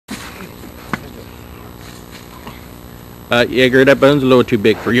Jaeger, that bone's a little too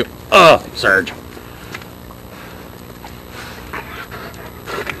big for you. Serge.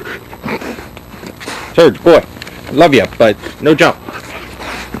 Serge, boy, I love you, but no jump.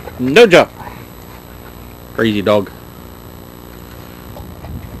 No jump. Crazy dog.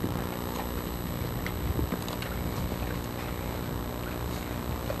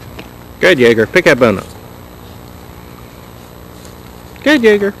 Good, Jaeger. Pick that bone up. Good,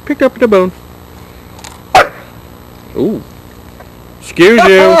 Jaeger. Pick up the bone. Ooh. Excuse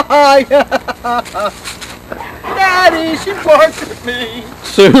you. Daddy, she barked at me.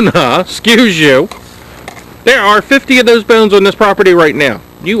 Suna, excuse you. There are 50 of those bones on this property right now.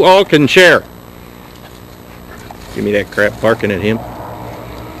 You all can share. Give me that crap barking at him.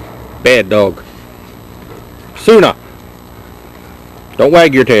 Bad dog. Suna. Don't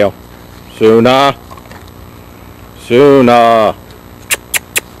wag your tail. Suna. Suna.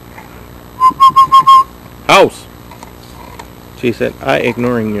 House. She said, I'm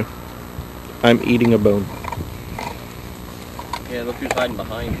ignoring you. I'm eating a bone. Yeah, look who's hiding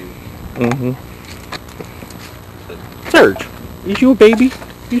behind you. Mm-hmm. Serge, is you a baby?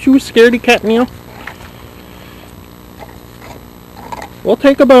 Is you a scaredy cat meow? We'll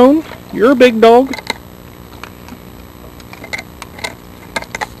take a bone. You're a big dog.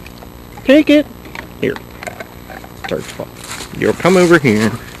 Take it. Here. Serge, you'll come over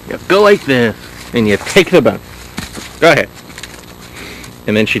here. You go like this. And you take the bone. Go ahead.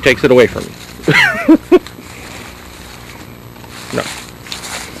 And then she takes it away from you. No.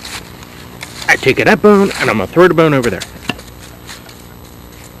 I take that bone and I'm going to throw the bone over there.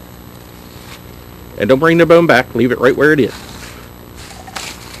 And don't bring the bone back. Leave it right where it is.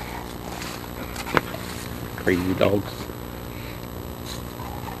 Crazy dogs.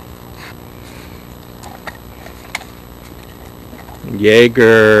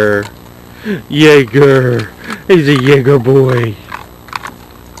 Jaeger. Jaeger. He's a Jaeger boy.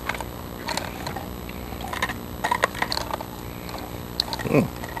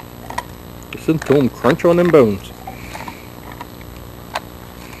 Listen to him crunch on them bones.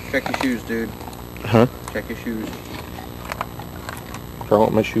 Check your shoes, dude. Huh? Check your shoes. Throw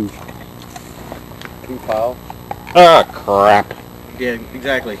out my shoes. Poop pile. Ah, crap. Yeah,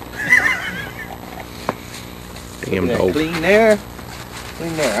 exactly. Damn Yeah, dog. clean there.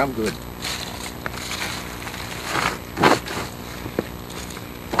 Clean there. I'm good.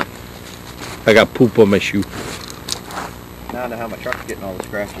 I got poop on my shoe. Now I know how my truck's getting all the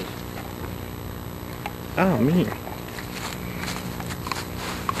scratches. Oh, man.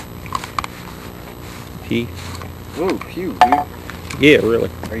 Pee. Ooh, phew, dude. Yeah, really.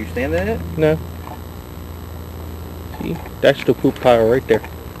 Are you standing in it? No. See? That's the poop pile right there.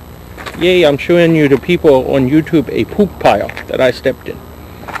 Yay, I'm showing you the people on YouTube a poop pile that I stepped in.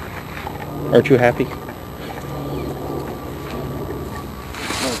 Aren't you happy?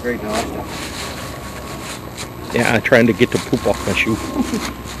 Oh, great, no, Yeah, I'm trying to get the poop off my shoe.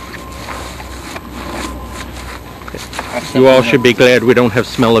 You all should be glad we don't have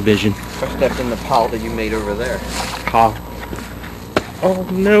smell-o-vision. I stepped in the pile that you made over there. Ha. Oh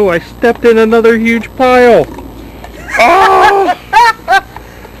no, I stepped in another huge pile. Oh!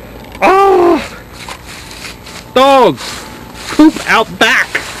 Oh! Dogs! Poop out back!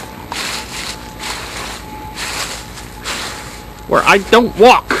 Where I don't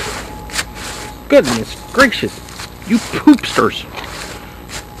walk! Goodness gracious! You poopsters!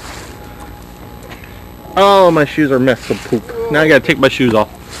 Oh, my shoes are messed with poop. Now I gotta take my shoes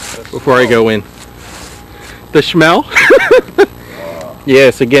off before I go in. The smell?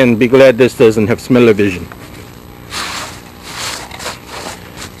 Yes, again, be glad this doesn't have smell-o-vision.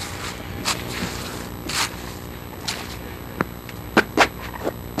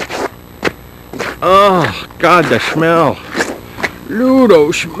 Oh, God, the smell.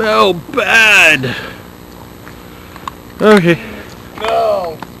 Ludo, smell bad. Okay.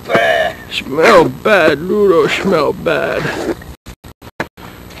 No, bad. Smell bad, Ludo, smell bad.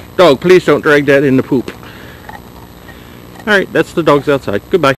 Dog, please don't drag that in the poop. Alright, that's the dogs outside. Goodbye.